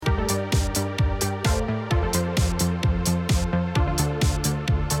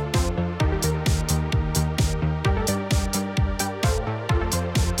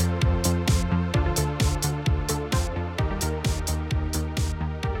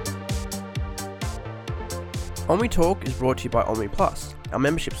Omni Talk is brought to you by Omni Plus, our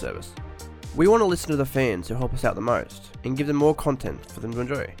membership service. We want to listen to the fans who help us out the most and give them more content for them to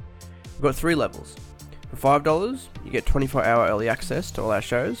enjoy. We've got 3 levels. For $5, you get 24-hour early access to all our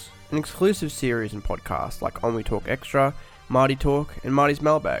shows, an exclusive series and podcasts like Omni Talk Extra, Marty Talk, and Marty's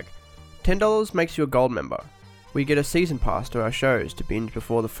Mailbag. $10 makes you a gold member. We get a season pass to our shows to binge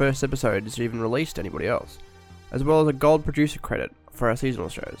before the first episode is even released to anybody else, as well as a gold producer credit for our seasonal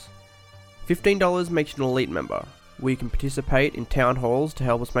shows. $15 makes you an elite member, where you can participate in town halls to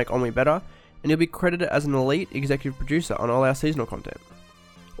help us make Omni better, and you'll be credited as an elite executive producer on all our seasonal content.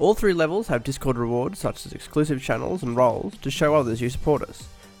 All 3 levels have Discord rewards such as exclusive channels and roles to show others you support us.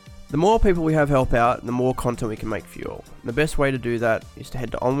 The more people we have help out, the more content we can make for you all. The best way to do that is to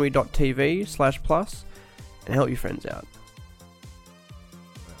head to omni.tv/plus and help your friends out.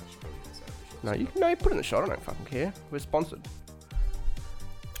 No, you put it in the shot, I don't fucking care. We're sponsored.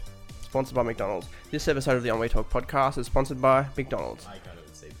 Sponsored by McDonald's. This episode of the Omni Talk podcast is sponsored by McDonald's. I can't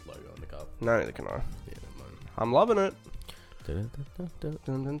even see the logo on the cup. No, neither can I. Yeah, never mind. I'm loving it. Dun, dun, dun, dun.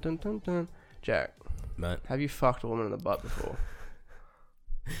 Dun, dun, dun, dun, dun. Jack, Mate. have you fucked a woman in the butt before?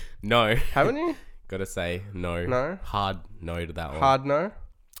 No. Haven't you? Gotta say, no. No? Hard no to that one. Hard no?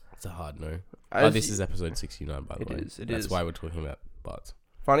 It's a hard no. As This is episode 69, by the way. It is. That's why we're talking about butts.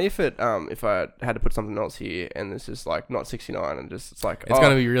 Funny if I had to put something else here and it's just like not 69 and just it's like It's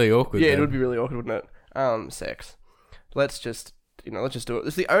gonna be really awkward. yeah, then. it would be really awkward, wouldn't it? Sex. Let's just do it.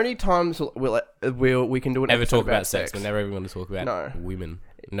 It's the only times we can do an Ever episode talk about sex. We're never even going to talk about No. women.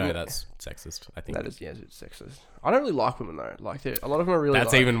 No, that's sexist. I think That is, yes, it's sexist. I don't really like women though. Like a lot of them are really.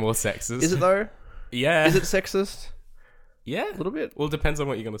 that's like, even more sexist. Is it though? Yeah. Is it sexist? Yeah. A little bit. Well, it depends on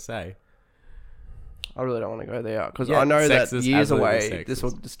what you're gonna say. I really don't want to go there because Yeah, I know that sexist, years absolutely away, sexist. this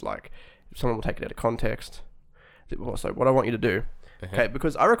will just like someone will take it out of context. So what I want you to do, okay?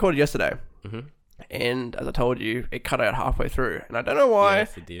 Because I recorded yesterday, Mm-hmm. and as I told you, it cut out halfway through, and I don't know why.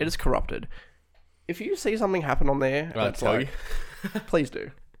 Yes, it did. It is corrupted. If you see something happen on there, I'll that's tell like, please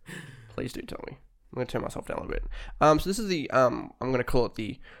do tell me. I'm gonna turn myself down a little bit. So this is the I'm gonna call it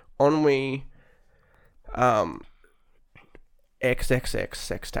the Onwe XXX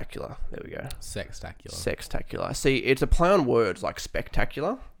Sextacular. There we go. Sextacular. Sextacular. See, it's a play on words like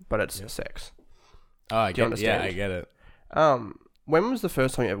spectacular, but it's sex. Oh, I Do you get it. Yeah, understand? I get it. When was the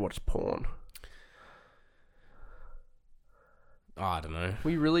first time you ever watched porn? Oh, I don't know.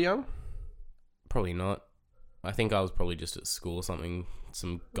 Were you really young? Probably not. I think I was probably just at school or something.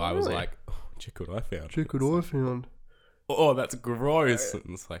 Some guy was really? like, oh, check what I found. Check what I found. Oh, that's gross. And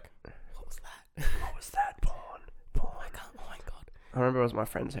it's like, what was that? What was that? Porn. Oh my god. I remember I was at my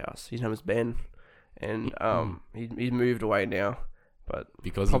friend's house. His name was Ben, and he's moved away now, but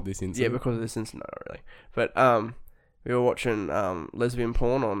Because of this incident? yeah, because of this incident, not really. But we were watching lesbian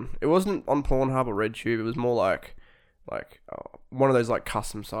porn on. It wasn't on Pornhub or RedTube. It was more like one of those like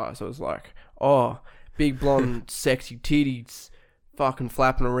custom sites. So it was like, oh, big blonde sexy titties, fucking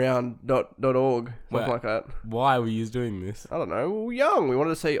flapping around .org, something like that. Why were you doing this? I don't know. We were young. We wanted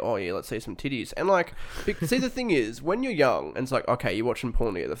to say, oh yeah, let's see some titties. And like, see, the thing is, when you're young, and it's like, okay, you're watching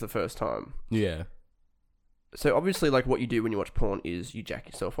porn together for the first time. Yeah. So obviously, like, what you do when you watch porn is you jack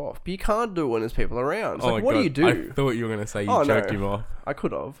yourself off. But you can't do it when there's people around. It's Oh like, my what god. do you do? I thought you were going to say you Oh, no. jerked him off. I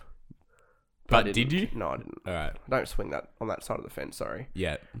could have. But I did didn't. you? No, I didn't. Alright. I don't swing that on that side of the fence. Sorry.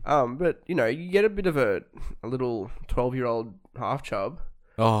 Yeah. But you know, you get a bit of a little 12-year-old half chub,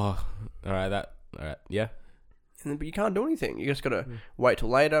 Oh, alright. Yeah. but you can't do anything. You just gotta wait till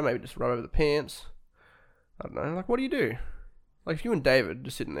later. Maybe just rub over the pants. I don't know. Like, what do you do? Like, if you and David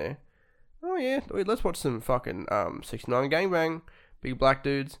just sitting there, oh yeah, wait, let's watch some fucking 69 gangbang, big black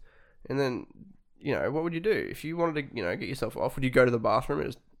dudes, and then you know, what would you do if you wanted to, you know, get yourself off? Would you go to the bathroom and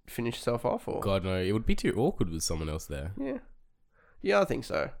just finish yourself off, or God, no. It would be too awkward with someone else there. Yeah, I think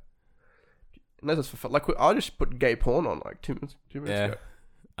so. Unless it's for fun. Like, I just put gay porn on like 2 minutes Yeah. ago.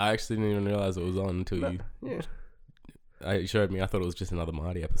 I actually didn't even realize it was on until you showed me. I thought it was just another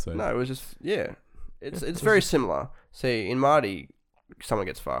Marty episode. No, it was just It's very similar. See, in Marty, someone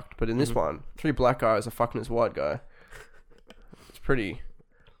gets fucked, but in this one, 3 black guys are fucking this white guy. It's pretty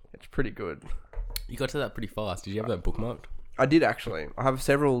good. You got to that pretty fast. Did you have that bookmarked? I did actually. I have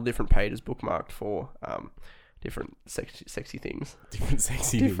several different pages bookmarked for different sexy things. Different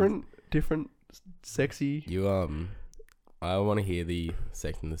sexy things. Different sexy. You I want to hear the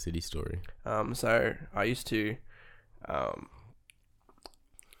Sex and the City story. So I used to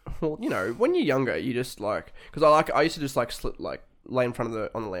well, you know, when you're younger, you just like, because I used to just like lay in front of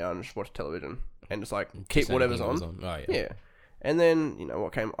on the lounge, watch television, and just like keep whatever's on. Oh yeah. Yeah. And then, you know,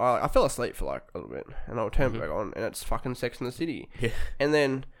 what came... I fell asleep for, like, a little bit. And I'll turn it back on, and it's fucking Sex and the City. Yeah. And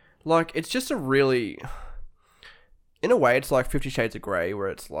then, like, it's just a really... in a way, it's like 50 Shades of Grey, where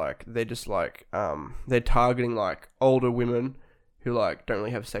it's like they're just like they're targeting like older women who like don't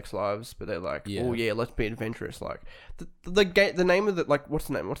really have sex lives, but they're like, oh yeah, let's be adventurous. Like the name of the like what's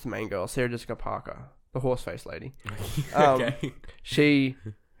the name? What's the main girl? Sarah Jessica Parker, the horse face lady. Okay.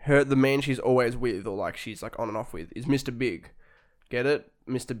 The man she's always with, or like she's like on and off with, is Mr. Big. Get it?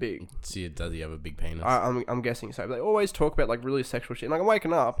 Mr. Big. Does he have a big penis? I'm guessing so. But they always talk about like really sexual shit. And, like I'm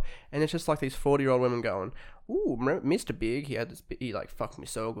waking up and it's just like these 40-year-old women going, "Ooh, remember Mr. Big? He like fucked me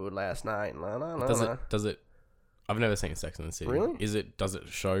so good last night." And la, la, la, Does it? I've never seen Sex in the City. Really? Does it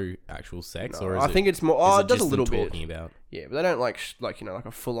show actual sex, No, or is I think it's more. Oh, it does a little bit. Talking about. Yeah, but they don't like like like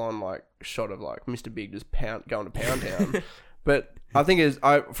a full on like shot of like Mr. Big just going to Pound Town. But I think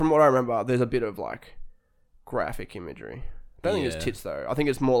from what I remember, there's a bit of like graphic imagery. I don't think it's tits though. I think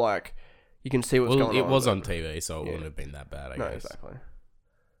it's more like you can see what's going on. It was on TV, so it wouldn't have been that bad, I guess. Exactly.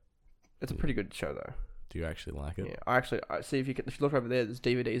 It's a pretty good show though. Do you actually like it? Yeah, I see if you look over there, there's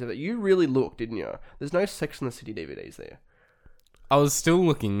DVDs of it. You really looked, didn't you? There's no Sex in the City DVDs there. I was still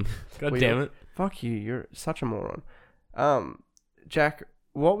looking. God damn it. Fuck you, you're such a moron. Jack,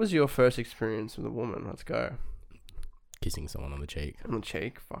 what was your first experience with a woman? Let's go. Kissing someone on the cheek. On the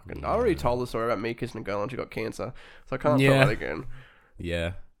cheek? Fucking. I already told the story about me kissing a girl and she got cancer, so I can't tell that again.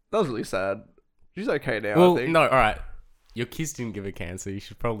 Yeah. That was really sad. She's okay now, well, I think. No, alright. Your kiss didn't give her cancer. You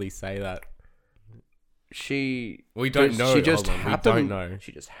should probably say that. We don't know. She just happened. We don't know.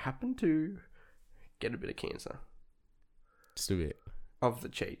 She just happened to get a bit of cancer. Just a bit. Of the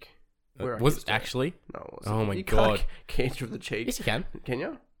cheek. Was it actually? No, it wasn't. Oh my you god. Can't cancer of the cheek. Yes, you can. Can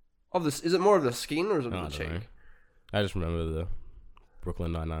you? Is it more of the skin or is it of the cheek? Know. I just remember the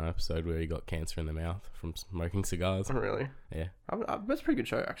Brooklyn Nine-Nine episode where he got cancer in the mouth from smoking cigars. Oh, really? Yeah. That's a pretty good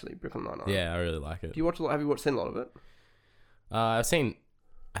show, actually, Brooklyn Nine-Nine. Yeah, I really like it. Do you watch? Have you seen a lot of it? I've seen,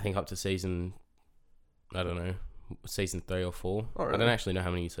 I think, up to season, I don't know, season 3 or 4. Oh, really? I don't actually know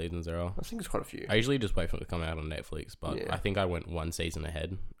how many seasons there are. I think it's quite a few. I usually just wait for it to come out on Netflix, but I think I went one season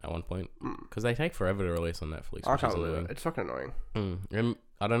ahead at one point. Because they take forever to release on Netflix. I can't believe it. It's fucking annoying. And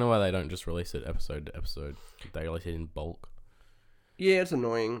I don't know why they don't just release it episode to episode. They release it in bulk. Yeah, it's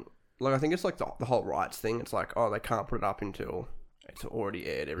annoying. Like, I think it's like the whole rights thing. It's like, oh, they can't put it up until it's already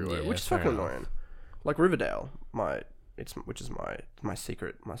aired everywhere, which is fucking annoying. Like Riverdale, which is my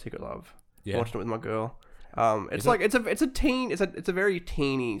secret love. Yeah. Watching it with my girl. It's a very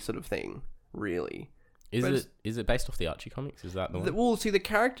teeny sort of thing, really. Is it based off the Archie comics? Is that the one? Well, see, the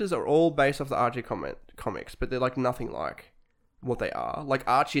characters are all based off the Archie comics, but they're like nothing like what they are. Like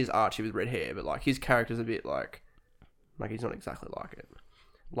Archie is Archie with red hair, but like his character's a bit like he's not exactly like it.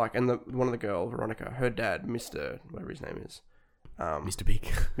 Like, and one of the girls, Veronica, her dad, Mr. whatever his name is, Mr. Big,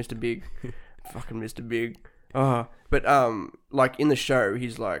 Mr. Big, fucking Mr. Big. But like in the show,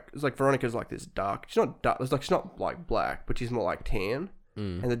 it's like Veronica's like this dark. She's not dark. It's like she's not like black, but she's more like tan.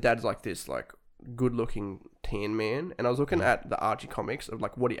 And the dad's like this like good-looking tan man. And I was looking at the Archie comics of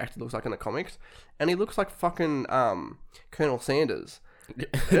like what he actually looks like in the comics, and he looks like fucking Colonel Sanders.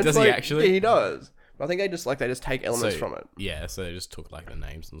 Does he actually? Yeah, he does. But I think they just take elements from it. Yeah, so they just took like the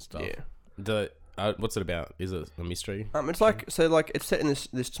names and stuff. Yeah. What's it about? Is it a mystery? It's like it's set in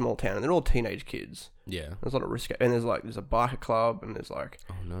this small town, and they're all teenage kids. Yeah. There's a lot of risk, and there's a biker club, and there's like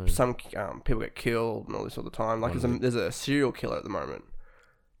some people get killed and all this all the time. Like there's a serial killer at the moment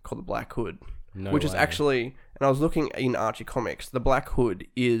called the Black Hood, which is actually. And I was looking in Archie comics. The Black Hood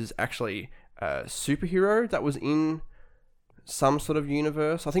is actually a superhero that was in some sort of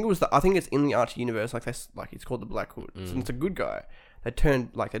universe. I think it's in the Archie universe. Like it's called the Black Hood. So it's a good guy. They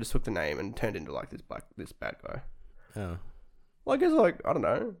just took the name and turned into like this bad guy. Oh. Well, I guess I don't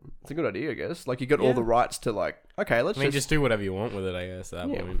know. It's a good idea, I guess. Like you got all the rights to like, okay, let's just do whatever you want with it, I guess, at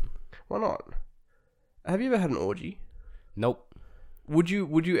that point. Why not? Have you ever had an orgy? Nope. Would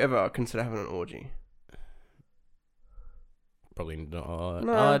you ever consider having an orgy? Probably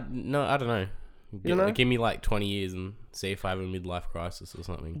not. No, I don't know. You know? Give me like 20 years and see if I have a midlife crisis or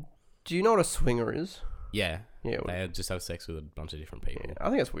something. Do you know what a swinger is? Yeah. Yeah. They just have sex with a bunch of different people. Yeah, I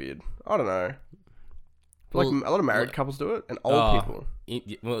think that's weird. I don't know. Like a lot of married couples do it, and old people.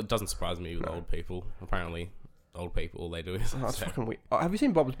 It doesn't surprise me with old people. Apparently, old people, all they do is... that's fucking weird. Have you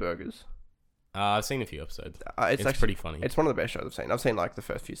seen Bob's Burgers? I've seen a few episodes. It's actually pretty funny. It's one of the best shows I've seen. I've seen like the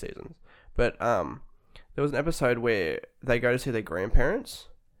first few seasons. But there was an episode where they go to see their grandparents.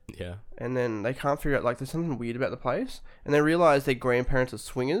 Yeah. And then they can't figure out, like, there's something weird about the place. And they realize their grandparents are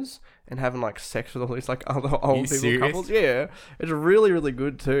swingers and having, like, sex with all these, like, other old people couples. Yeah. It's really, really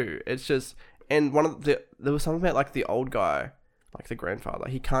good, too. It's just... And there was something about, like, the old guy, like, the grandfather.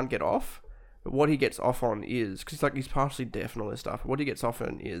 He can't get off. But what he gets off on is, because he's partially deaf and all this stuff, what he gets off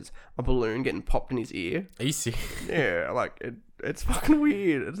on is a balloon getting popped in his ear. Are you serious? Yeah, like, it's fucking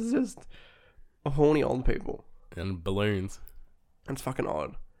weird. It's just horny old people. And balloons. It's fucking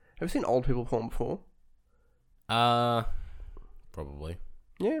odd. Have you seen old people porn before? Probably.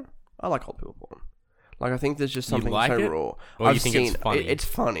 Yeah, I like old people porn. Like, I think there's just something like so it? raw. Or you think it's funny? It's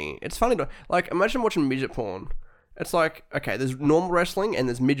funny. It's funny to, like, imagine watching midget porn. It's like, okay, there's normal wrestling and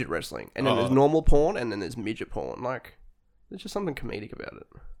there's midget wrestling. And then there's normal porn and then there's midget porn. Like, there's just something comedic about it.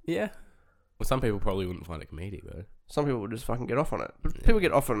 Yeah. Well, some people probably wouldn't find it comedic, though. Some people would just fucking get off on it. But people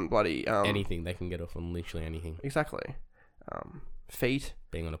get off on bloody... anything. They can get off on literally anything. Exactly. Feet.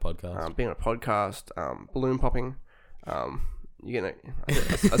 Being on a podcast. Being on a podcast. Balloon popping. You're gonna...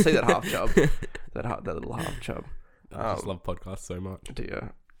 I see that half chub. that little half chub. I just love podcasts so much. Do you?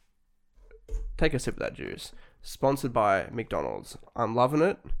 Take a sip of that juice. Sponsored by McDonald's. I'm loving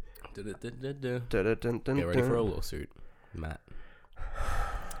it. Get ready for a lawsuit, Matt.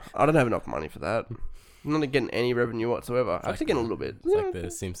 I don't have enough money for that. I'm not getting any revenue whatsoever. I'm actually getting a little bit. It's like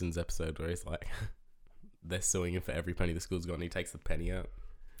the Simpsons episode where he's like, they're suing him for every penny the school's got, and he takes the penny out.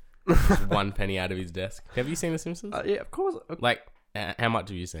 Just 1 penny out of his desk. Have you seen The Simpsons? Yeah, of course. Like, how much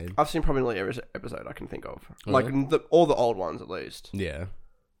have you seen? I've seen probably every episode I can think of. Oh, like, yeah? all the old ones, at least. Yeah.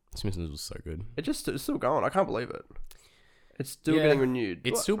 Simpsons was so good. It's still going. I can't believe it. It's still getting renewed.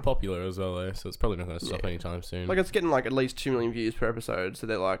 It's still popular as well, though, so it's probably not going to stop anytime soon. Like, it's getting, like, at least 2 million views per episode, so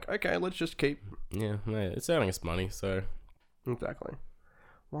they're like, okay, let's just keep... Yeah, it's earning us money, so... Exactly.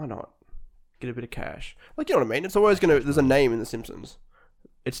 Why not? Get a bit of cash. Like, you know what I mean? It's always going to... There's a name in The Simpsons.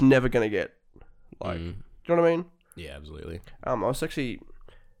 It's never going to get, like... Do you know what I mean? Yeah, absolutely. I was actually...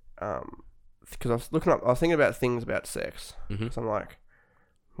 Because I was thinking about things about sex. Because I'm like...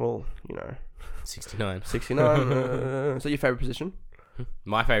 Well, you know... 69. 69. Is that your favourite position?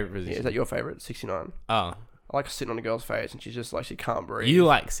 My favourite position. Yeah, is that your favourite? 69. Oh. I like sitting on a girl's face and she's just like, she can't breathe. You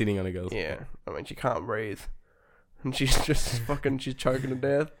like sitting on a girl's face? Yeah. I mean, she can't breathe. And she's just fucking, she's choking to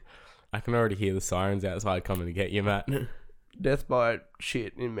death. I can already hear the sirens outside coming to get you, Matt. Death by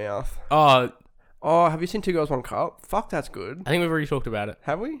shit in mouth. Oh, have you seen Two Girls, One Cup? Fuck, that's good. I think we've already talked about it.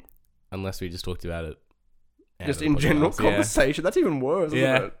 Have we? Unless we just talked about it. Just in general conversation. That's even worse,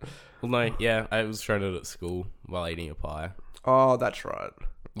 isn't it? Well, no, yeah, I was shown it at school while eating a pie. Oh, that's right.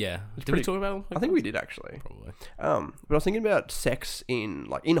 Yeah. Did we talk about it? I think we did, actually. Probably. But I was thinking about sex in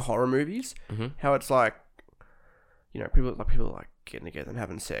horror movies. How it's like, you know, people are getting together and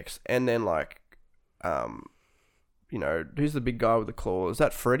having sex. And then, like, you know, who's the big guy with the claws? Is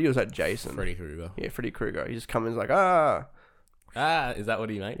that Freddy or is that Jason? Freddy Krueger. Yeah, Freddy Krueger. He just comes in like, ah. Is that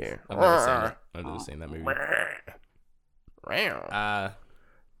what he makes? Yeah. I've never seen it. I've never seen that movie.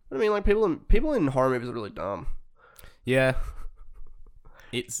 I mean, like, people in horror movies are really dumb. Yeah.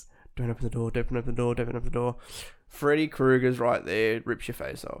 It's... Don't open the door, don't open the door, don't open the door. Freddy Krueger's right there, rips your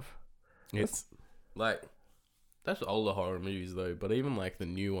face off. It's, like... That's older horror movies, though, but even, like, the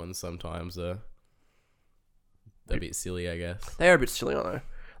new ones sometimes are... They're a bit silly, I guess. They are a bit silly, aren't they?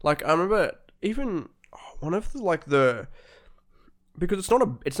 Like, I remember even one of the... Because it's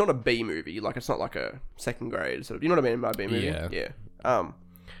not a B movie, like, it's not like a second grade sort of... You know what I mean by B movie? Yeah.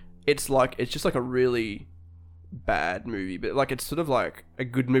 It's just like a really bad movie, but like it's sort of like a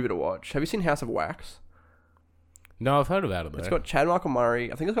good movie to watch. Have you seen House of Wax? No, I've heard about it though. It's got Chad Michael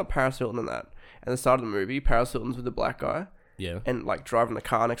Murray. I think it's got Paris Hilton in that. And the start of the movie, Paris Hilton's with the black guy. Yeah. And like driving the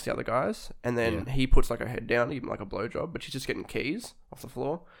car next to the other guys, and then he puts like her head down to give him like a blowjob, but she's just getting keys off the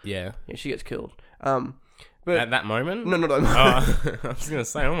floor. Yeah. Yeah, she gets killed. But at that moment? No. Oh, I was gonna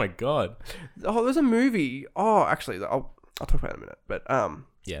say, oh my god. Oh, there's a movie. Oh, actually, I'll talk about it in a minute. But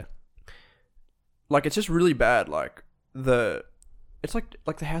yeah. Like, it's just really bad. Like, it's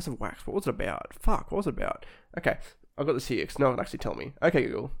like the House of Wax. What was it about? Fuck, what was it about? Okay, I've got this here because no one can actually tell me. Okay,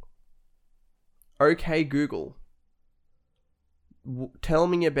 Google. Okay, Google. Tell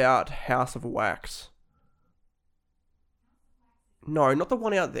me about House of Wax. No, not the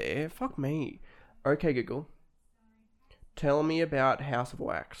one out there. Fuck me. Okay, Google. Tell me about House of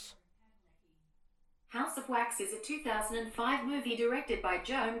Wax. House of Wax is a 2005 movie directed by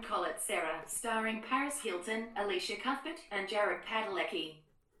Joan Collett-Serra, starring Paris Hilton, Alicia Cuthbert, and Jared Padalecki.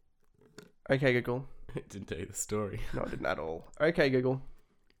 Okay, Google. It didn't tell you the story. No, it didn't at all. Okay, Google.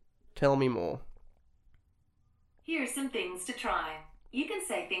 Tell me more. Here are some things to try. You can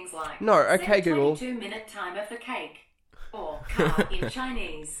say things like... No, okay, Google. 22-minute timer for cake. Or car in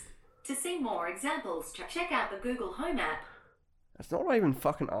Chinese. To see more examples, check out the Google Home app. That's not what I even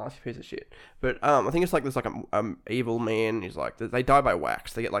fucking asked, you piece of shit. But I think it's like there's like a evil man who's like, they die by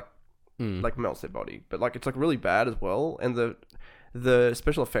wax. They get like melts their body. But like it's like really bad as well. And The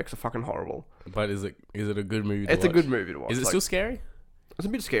special effects are fucking horrible. But is it a good movie to It's watch? a good movie to watch. Is it Like, still scary? it's a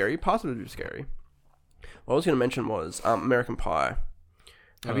bit scary. Parts of it are a bit scary. What I was going to mention was American Pie.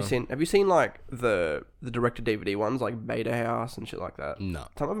 Have you seen like the director DVD ones, like Beta House and shit like that? No.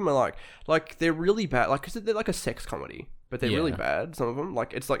 Some of them are like they're really bad, like because they're like a sex comedy, but they're really Yeah. bad. Some of them,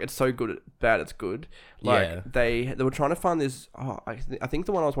 like it's so good, bad it's good. Like Yeah. they were trying to find this. I think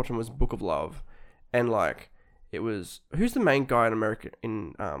the one I was watching was Book of Love, and like it was who's the main guy in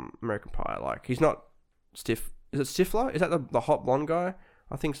American Pie? Like he's not Stiff. Is it Stifler? Is that the hot blonde guy?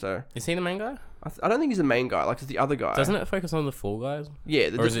 I think so. Is he the main guy? I don't think he's the main guy. Like it's the other guy. Doesn't it focus on the four guys? Yeah.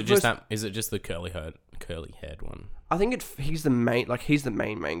 Or is it just that? Is it just the curly haired one? I think he's the main. Like he's the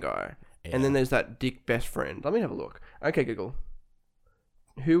main guy. Yeah. And then there's that dick best friend. Let me have a look. Okay, Google.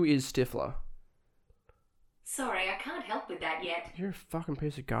 Who is Stifler? Sorry, I can't help with that yet. You're a fucking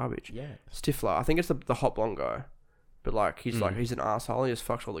piece of garbage. Yeah. Stifler. I think it's the hot blonde guy. But like he's an asshole. He just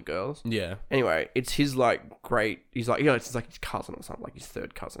fucks all the girls. Yeah. Anyway, it's his like great. He's like it's like his cousin or something, like his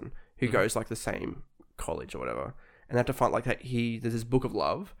third cousin who goes like the same college or whatever. And they have to find like that. There's this book of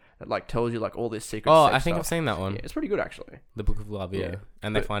love that like tells you like all this secret. Oh, sex I think stuff. I've seen that one. Yeah, it's pretty good actually. The Book of Love, yeah. Yeah.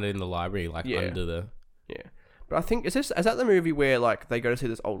 And they But- find it in the library, like Yeah. under the. Yeah. But I think is that the movie where like they go to see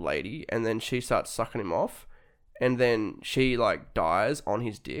this old lady and then she starts sucking him off, and then she like dies on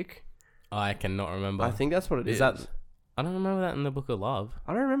his dick. I cannot remember. I think that's what it is. Is that? I don't remember that in the Book of Love.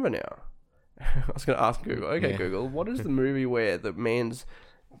 I don't remember now. I was gonna ask Google. Okay, Yeah. Google. What is the movie where the man's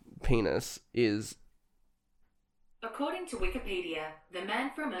penis is? According to Wikipedia, The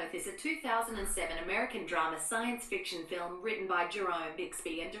Man from Earth is a 2007 American drama science fiction film written by Jerome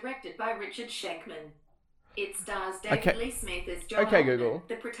Bixby and directed by Richard Schenkman. It stars David Okay. Lee Smith as John Okay, Holden, Google.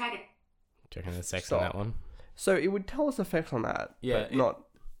 the protagonist. Checking the sex Stop. on that one. So it would tell us effects on that, Yeah, but not.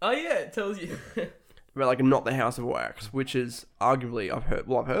 Oh yeah, it tells you. But like not the House of Wax, which is arguably I've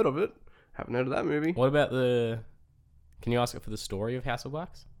heard of it. Haven't heard of that movie. What about the? Can you ask it for the story of House of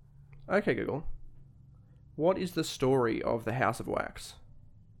Wax? Okay, Google. What is the story of the House of Wax?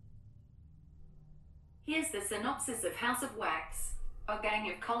 Here's the synopsis of House of Wax. A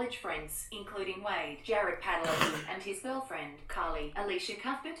gang of college friends, including Wade, Jared Padalecki, and his girlfriend, Carly, Alicia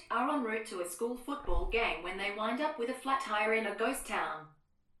Cuthbert, are en route to a school football game when they wind up with a flat tire in a ghost town.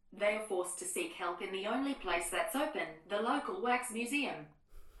 They are forced to seek help in the only place that's open, the local wax museum.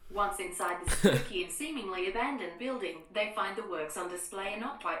 Once inside the spooky and seemingly abandoned building, they find the works on display are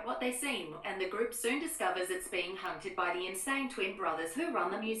not quite what they seem, and the group soon discovers it's being hunted by the insane twin brothers who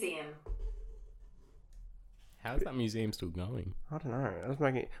run the museum. How's that museum still going? I don't know. I was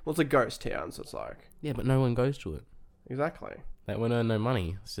making. Well, it's a ghost town, so it's like Yeah, but no one goes to it. exactly. They won't earn no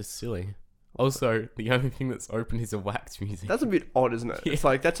money. It's just silly. Also, the only thing that's open is a wax museum. That's a bit odd, isn't it? It's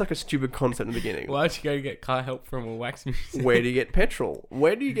like that's like a stupid concept in the beginning. Why'd you go get car help from a wax museum? Where do you get petrol?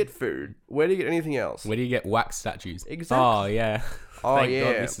 Where do you get food? Where do you get anything else? Where do you get wax statues? Exactly. Oh yeah. Oh Thank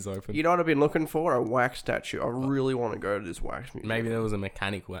yeah, God this is open. You know what I've been looking for? A wax statue. I really want to go to this wax museum. Maybe there was a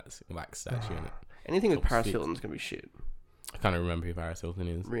mechanic wax statue in it. Anything with Helps Paris fix. Hilton's gonna be shit. I can't remember who Paris Hilton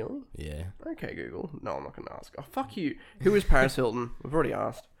is. Really? Yeah. Okay, Google. No, I'm not gonna ask. Oh fuck you. Who is Paris Hilton? We've already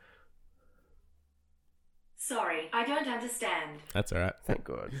asked. Sorry, I don't understand. That's alright. Thank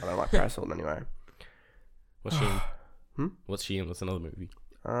God. I don't like Paris Hilton anyway. What's she in? Hmm? What's she in? What's another movie?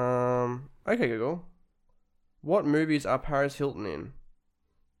 Okay, Google. What movies are Paris Hilton in?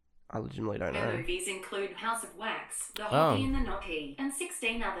 I legitimately don't Her know. movies include House of Wax, The Oh. Hottie and the Naughty, and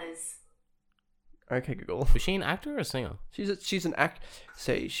 16 others. Okay, Google. Was she an actor or a singer? She's an act.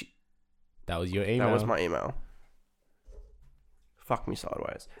 See, That was your email. that was my email. Fuck me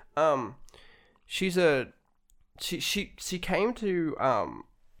sideways. She's a. She came to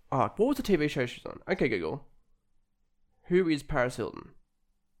what was the TV show she's on? Okay, Google. Who is Paris Hilton?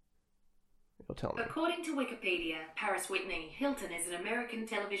 You'll tell me. According to Wikipedia, Paris Whitney Hilton is an American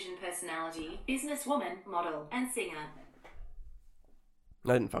television personality, businesswoman, model, and singer.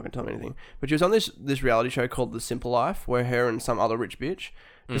 They didn't fucking tell me anything. But she was on this reality show called The Simple Life, where her and some other rich bitch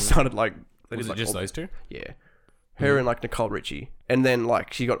just started like. they Was did, it like, just all- those two? Yeah. Her and like Nicole Richie. And then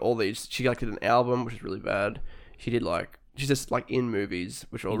like she got all these. She like did an album which is really bad. She did like she's just like in movies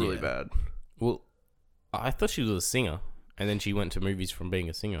which are all really Yeah. bad. Well, I thought she was a singer, and then she went to movies from being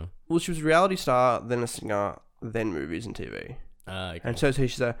a singer. Well, she was a reality star, then a singer, then movies and TV. Okay. And so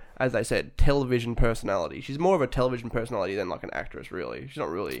she's a, as they said, television personality. She's more of a television personality than like an actress, really. She's not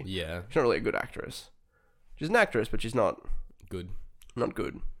really. Yeah, She's not really a good actress. She's an actress, but she's not good.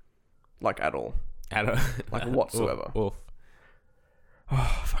 good, like at all. Like whatsoever. Oof.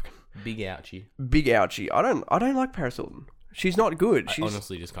 Oh, fucking Big ouchie. big ouchie. I don't like Paris Hilton. She's not good. I She's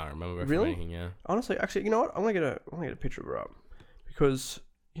honestly just can't remember her Really? from anything, yeah. honestly, actually, you know what? I'm gonna get a picture of her up because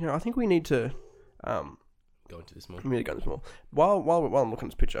I think we need to Go into this more. we need to go into this more. While I'm looking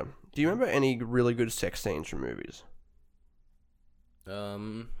at this picture, do you remember any really good sex scenes from movies?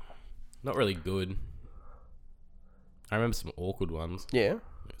 Not really good. I remember some awkward ones. Yeah.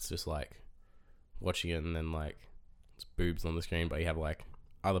 It's just like watching it and then like it's boobs on the screen, but you have like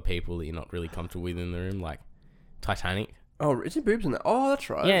other people that you're not really comfortable with in the room, like Titanic. Oh, is it boobs in there? Oh, that's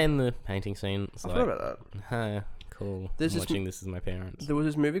right. Yeah, in the painting scene. It's I like, forgot about that. huh, cool. There's I'm this watching this as my parents. There was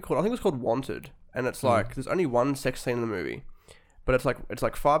this movie called, I think it was called Wanted, and it's like there's only one sex scene in the movie, but it's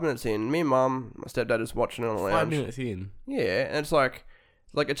like 5 minutes in. Me and Mum, my stepdad is watching it on the lounge. 5 minutes in. Yeah, and it's like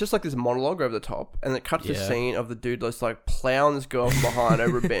it's just like this monologue over the top, and it cuts the Yeah. scene of the dude just like plowing this girl from behind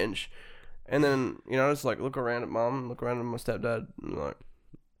over a bench, and then just like look around at Mum, look around at my stepdad, and like,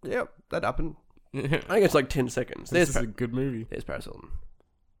 yep, that happened. I think it's like 10 seconds. This is There's a good movie. Paris Hilton. Does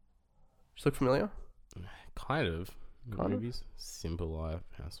she look familiar? Kind of. Kind of? Movies. Simple Life.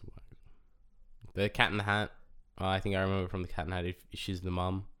 House of Wax. The Cat in the Hat. I think I remember from the Cat in the Hat if she's the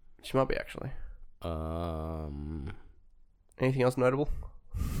mum. She might be actually. Anything else notable?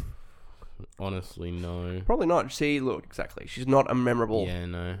 Honestly, no. Probably not. See, look, exactly. She's not a memorable Yeah,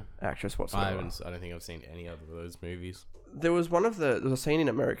 no. actress I whatsoever. don't think I've seen any other of those movies. There was a scene in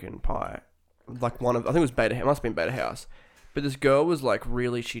American Pie, like I think it was Beta. It must have been Beta House. But this girl was like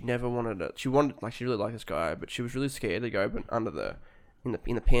really, she never wanted it. She really liked this guy, but she was really scared to go under in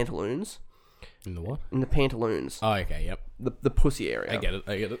the pantaloons. In the what? In the pantaloons. Oh, okay, yep. The pussy area. I get it.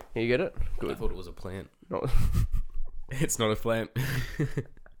 You get it? I Good. thought it was a plant. No. It's not a plant.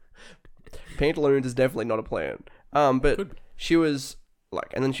 Pantaloons is definitely not a plant. But Good. she was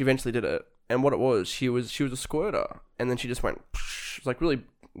like, and then she eventually did it. And what it was, she was a squirter, and then she just went. Psh, it was like really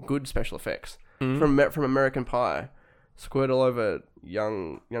good special effects from American Pie. Squirt all over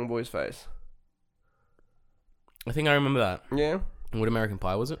young boy's face. I think I remember that. Yeah, What American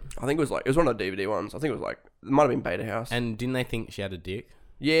Pie was it? I think it was one of the DVD ones. I think it was like it might have been Beta House. And didn't they think she had a dick?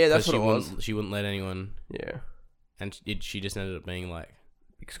 Yeah, that's what she it was. She wouldn't let anyone. Yeah, And she just ended up being like,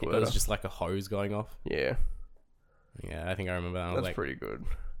 big it squirter. was just like a hose going off. Yeah, Yeah, I think I remember that. I was that's like, pretty good.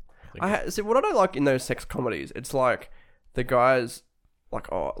 like- See what I don't like in those sex comedies. It's like the guys.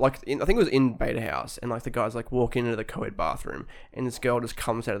 I think it was in Beta House, and like the guys like walk into the co-ed bathroom, and this girl just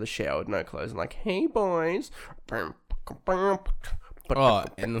comes out of the shower with no clothes, and like, hey boys, oh,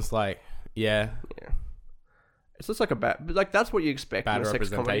 and it's like, yeah, it's just like but like that's what you expect Bad in a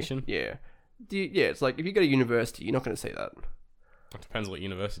sex representation? comedy. Yeah, yeah, it's like if you go to university, you're not going to see that. it depends what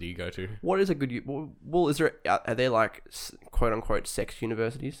university you go to. What is a good? Well, is there are there like quote unquote sex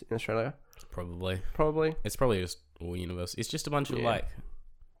universities in Australia? Probably. Probably. It's probably just all university. It's just a bunch of Yeah. like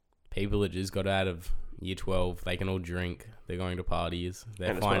people that just got out of year 12. They can all drink. They're going to parties. They're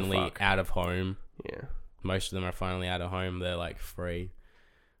And just wanna finally fuck. out of home. Yeah. Most of them are finally out of home. They're like free.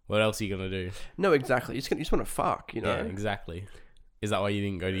 What else are you gonna do? No, exactly. You just want to fuck, you know? Yeah, exactly. Is that why you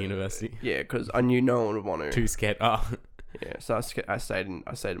didn't go to university? Yeah, because I knew no one would want to. Too scared. Oh, Yeah, so I stayed in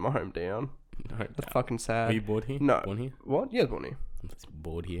my hometown. no. That's fucking Are sad. you bored here? No. Born here? What? Yeah, I was born here. I'm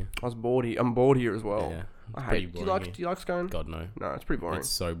bored here. I was bored here. I'm bored here as well. Yeah. I It's pretty hate. Do boring you here. do you like Scone? God no. No, it's pretty boring. It's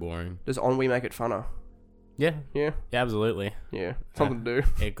so boring. Does Ennui make it funner? Yeah. Yeah, Yeah, absolutely. yeah. Something to do.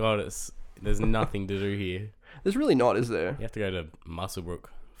 Yeah, God, there's nothing to do here. There's really not, is there? You have to go to Muswellbrook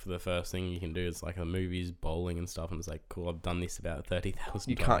for the first thing you can do. It's like the movies, bowling and stuff, and it's like, cool, I've done this about 30,000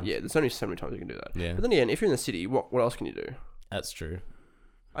 You can't. Yeah, there's only so many times you can do that. Yeah. But then again, if you're in the city, what else can you do? That's true.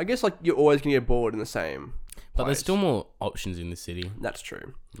 I guess like you're always gonna get bored in the same. But there's place. still more options in the city. That's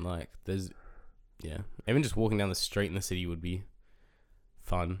true. Like, yeah. Even just walking down the street in the city would be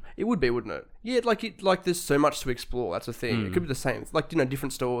fun. It would be, wouldn't it? Yeah, like there's so much to explore. That's the thing. It could be the same. Like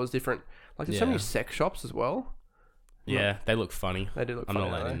different stores, different. Like there's so many Yeah. sex shops as well. Yeah, they look funny. They do look. I'm funny,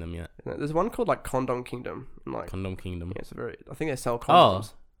 not don't letting they? them yet. There's one called like Condom Kingdom. And like Condom Kingdom. yeah, it's a very. I think they sell Oh.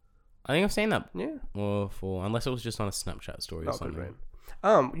 condoms. I think I've seen that Yeah. before, unless it was just on a Snapchat story or That could something.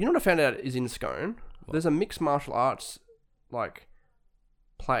 be. You know what I found out is in Scone? There's a mixed martial arts like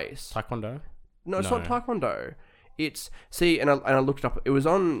place. Taekwondo? No, it's No. not Taekwondo. It's and I looked it up. I was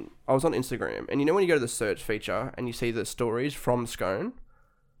on Instagram, and you know when you go to the search feature and you see the stories from Scone.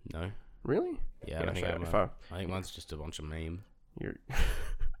 No. Really? Yeah, I don't think I have. I think mine's just a bunch of memes. You're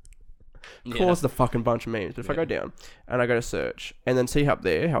Yeah. cause the fucking bunch of memes. But if I go down and I go to search and then see up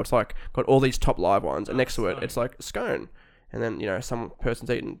there how it's like got all these top live ones, and next to it it's like Scone, and then some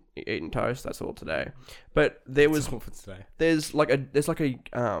person's eating toast. That's all today. But there was That's all for today. there's like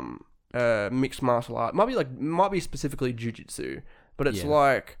a mixed martial art. Might be specifically jiu-jitsu, but it's Yeah.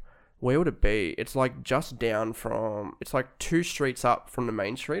 like where would it be? It's like just down from. It's like 2 streets up from the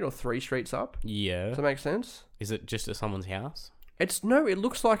main street or 3 streets up. Yeah. Does that make sense? Is it just at someone's house? It's no. It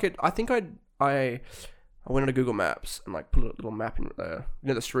looks like it. I think I went on Google Maps and like put a little map in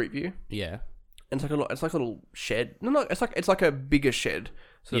the street view. Yeah. And it's like a little shed. No, it's like a bigger shed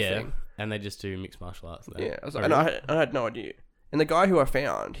sort of Yeah. thing. And they just do mixed martial arts there. Yeah. And I had no idea. And the guy who I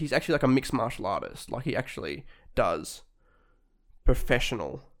found, he's actually like a mixed martial artist. Like he actually does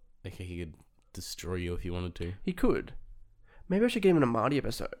professional. Okay, he could destroy you if you wanted to. He could. Maybe I should get him in a Marty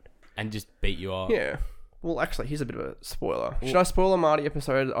episode. And just beat you up. Yeah. Well, actually, here's a bit of a spoiler. Should I spoil a Marty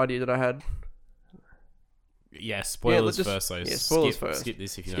episode idea that I had? Yeah, spoilers let's first, though. yeah, spoilers skip, first. Skip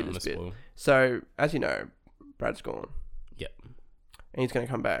this if you Skip don't want this to bit. spoil. So, as you know, Brad's gone. Yep. And he's going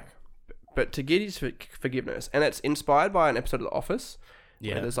to come back. But to get his forgiveness, and it's inspired by an episode of The Office.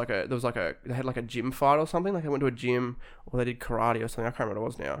 Yeah. They had like a gym fight or something. Like they went to a gym, or they did karate or something. I can't remember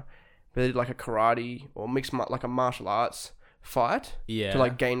what it was now. But they did like a karate or like a martial arts fight. Yeah. To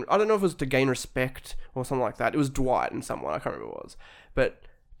like gain, I don't know if it was to gain respect or something like that. It was Dwight and someone, I can't remember what it was. But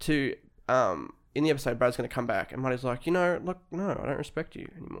in the episode, Brad's going to come back, and Marty's like, look, no, I don't respect you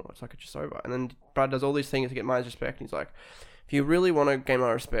anymore. It's like, it's just over. And then Brad does all these things to get Marty's respect, and he's like, if you really want to gain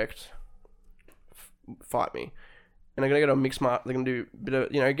my respect, fight me. And they're going to go to a mixed mark. They're going to do a bit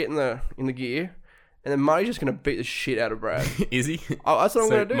of, get in the gear, and then Marty's just going to beat the shit out of Brad. Is he? Oh, that's what I'm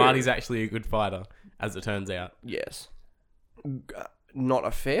going to do. Marty's actually a good fighter, as it turns out. Yes. Not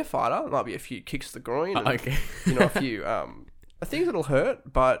a fair fighter. Might be a few kicks to the groin. And, Okay. a few things that'll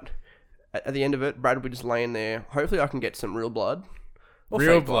hurt, but at the end of it, Brad will be just laying there. Hopefully I can get some real blood. Or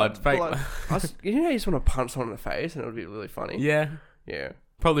Real fake blood, fake blood. You just want to punch someone in the face, and it would be really funny. Yeah. Yeah.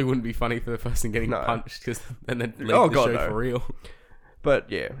 Probably wouldn't be funny for the person getting No. punched, because then they'd leave Oh, the God, show no. for real.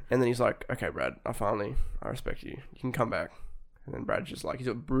 But yeah, and then he's like, okay, Brad, I respect you. You can come back. And then Brad's just like, he's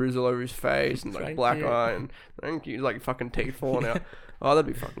got a bruise all over his face and like Thank black you. eye and thank you, like fucking teeth falling out. Oh,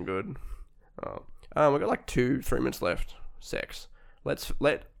 that'd be fucking good. Oh. We've got like 2-3 minutes left. Sex. Let's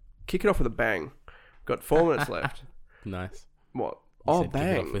kick it off with a bang. We've got 4 minutes left. Nice. What? You Oh, said kick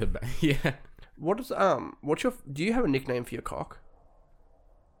it off bang. with a bang. Yeah. Do you have a nickname for your cock?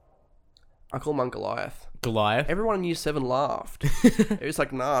 I call mine Goliath. Goliath. Everyone in year 7 laughed. It was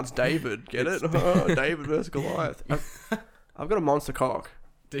like, nah, it's David. Get it? Oh, David versus Goliath. I've got a monster cock.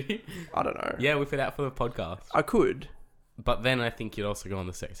 Do you? I don't know. Yeah, whip it out for the podcast. I could. But then I think you'd also go on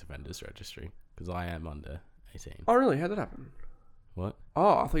the sex offenders registry, because I am under 18. Oh, really? How'd that happen? What?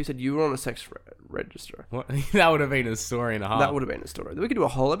 Oh, I thought you said you were on a sex register. What? That would have been a story and a half. That would have been a story. We could do a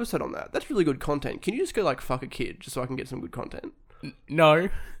whole episode on that. That's really good content. Can you just go like fuck a kid just so I can get some good content? No.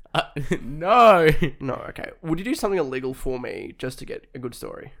 No. No, okay. Would you do something illegal for me just to get a good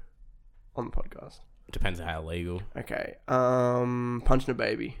story on the podcast? Depends on how illegal. Okay. Punching a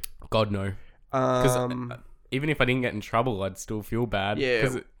baby. God, no. Because Um, even if I didn't get in trouble, I'd still feel bad. Yeah.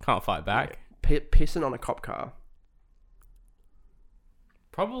 Because it can't fight back. pissing on a cop car.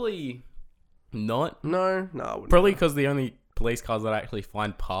 Probably not. No, I wouldn't. Probably because the only police cars that I actually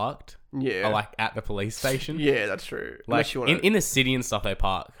find parked Yeah. are like at the police station. Yeah, that's true. Like Unless you wanna, in the city and stuff, they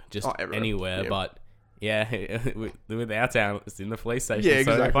park just everywhere. anywhere. Yeah. But yeah, with our town, it's in the police station. Yeah,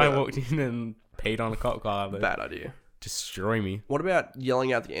 So if exactly. I walked in and peed on a cop car, they'd bad idea. destroy me. What about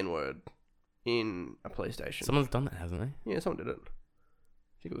yelling out the N-word in a police station? Someone's done that, hasn't they? Yeah, someone did it.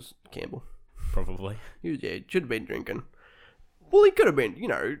 I think it was Campbell. Probably. He should have been drinking. Well, he could have been,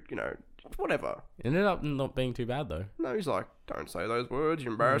 whatever. It ended up not being too bad though. No, he's like, don't say those words.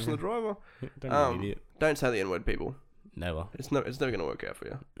 You're embarrassing the driver. Don't be an idiot. Don't say the N-word, people. Never. It's never going to work out for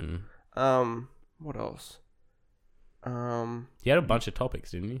you. Mm. What else? You had a bunch of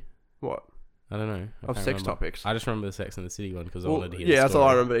topics, didn't you? What? I don't know. I Of can't sex remember. topics. I just remember the Sex and the City one because I Well, wanted to hear. yeah, the that's all I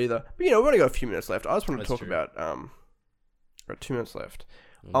story. remember either. But we've only got a few minutes left. I just want to That's talk true. about. Got 2 minutes left.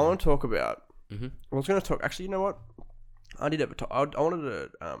 I want to talk about. Mm-hmm. I was going to talk. Actually, you know what? I did have a talk. I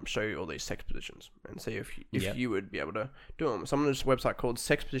wanted to show you all these sex positions and see if Yep. you would be able to do them. So I'm on this website called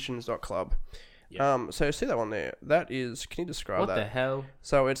sexpositions.club. Yep. So see that one there. That is. Can you describe What that? the hell?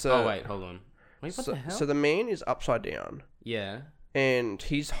 So it's a. Oh wait, hold on. Wait, what so, the hell? so the man is upside down yeah. and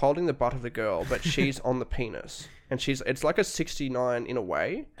he's holding the butt of the girl, but she's on the penis, and it's like a 69 in a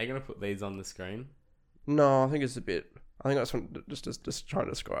way. Are you gonna put these on the screen? No, I think it's a bit. I think that's one, just trying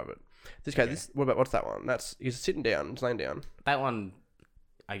to describe it. This guy. Okay. What's that one? He's sitting down. He's laying down. That one,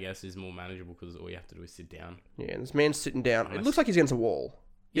 I guess, is more manageable because all you have to do is sit down. Yeah, and this man's sitting down. It Unless- looks like he's against a wall.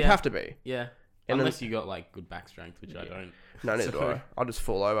 You'd Yeah. have to be. Yeah. And Unless you got like good back strength, which I Yeah. don't. No, neither do So- I. I'll just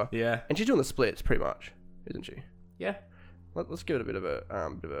fall over. Yeah. And she's doing the splits pretty much, isn't she? Yeah. Let's give it a bit of a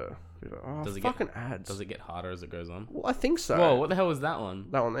oh, Does it fucking ads. Does it get harder as it goes on? Well, I think so. Whoa! What the hell was that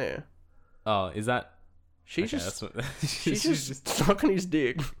one? That one there. Oh, is that She's Okay, just that's what, she's just sucking his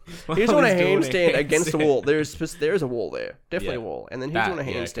dick. While He's doing a he's doing handstand against the handstand. wall. There is a wall there, definitely Yeah. a wall, and then he's That- doing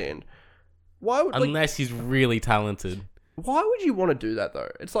a yeah, handstand. Why would Unless he's really talented. why would you want to do that though?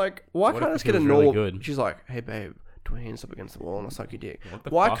 It's like why What can't I if just he get a was really normal? good? She's like, hey babe, do a hands up against the wall and I'll suck your dick. What the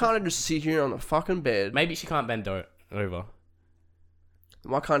Why fuck? can't I just sit here on the fucking bed? Maybe she can't bend over.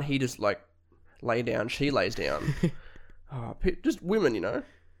 Why can't he just like lay down? She lays down. Just women, you know.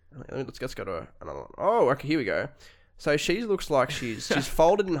 Let's go to another one. Oh, okay, here we go. So she looks like she's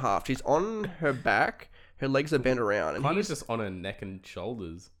folded in half. She's on her back. Her legs are bent around, and Kind of just on her neck and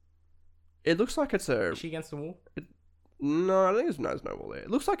shoulders. it looks like it's a Is she against the wall? no. I think there's no wall there. It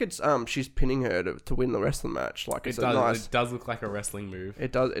looks like it's she's pinning her to win the rest of the match. Like it's It does. a nice. It does look like a wrestling move.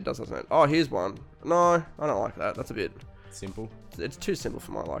 It does, doesn't it? Oh, here's one. No, I don't like that. That's a bit. Simple. It's too simple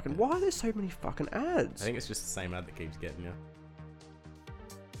for my liking. Why are there so many fucking ads? I think it's just the same ad that keeps getting you.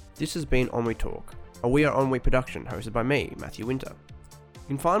 This has been On We Talk, a We Are On We production hosted by me, Matthew Winter. You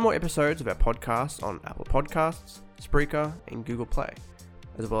can find more episodes of our podcast on Apple Podcasts, Spreaker, and Google Play,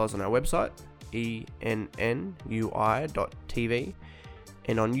 as well as on our website, ennui.tv,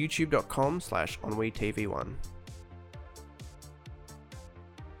 and on youtube.com/onwetv1.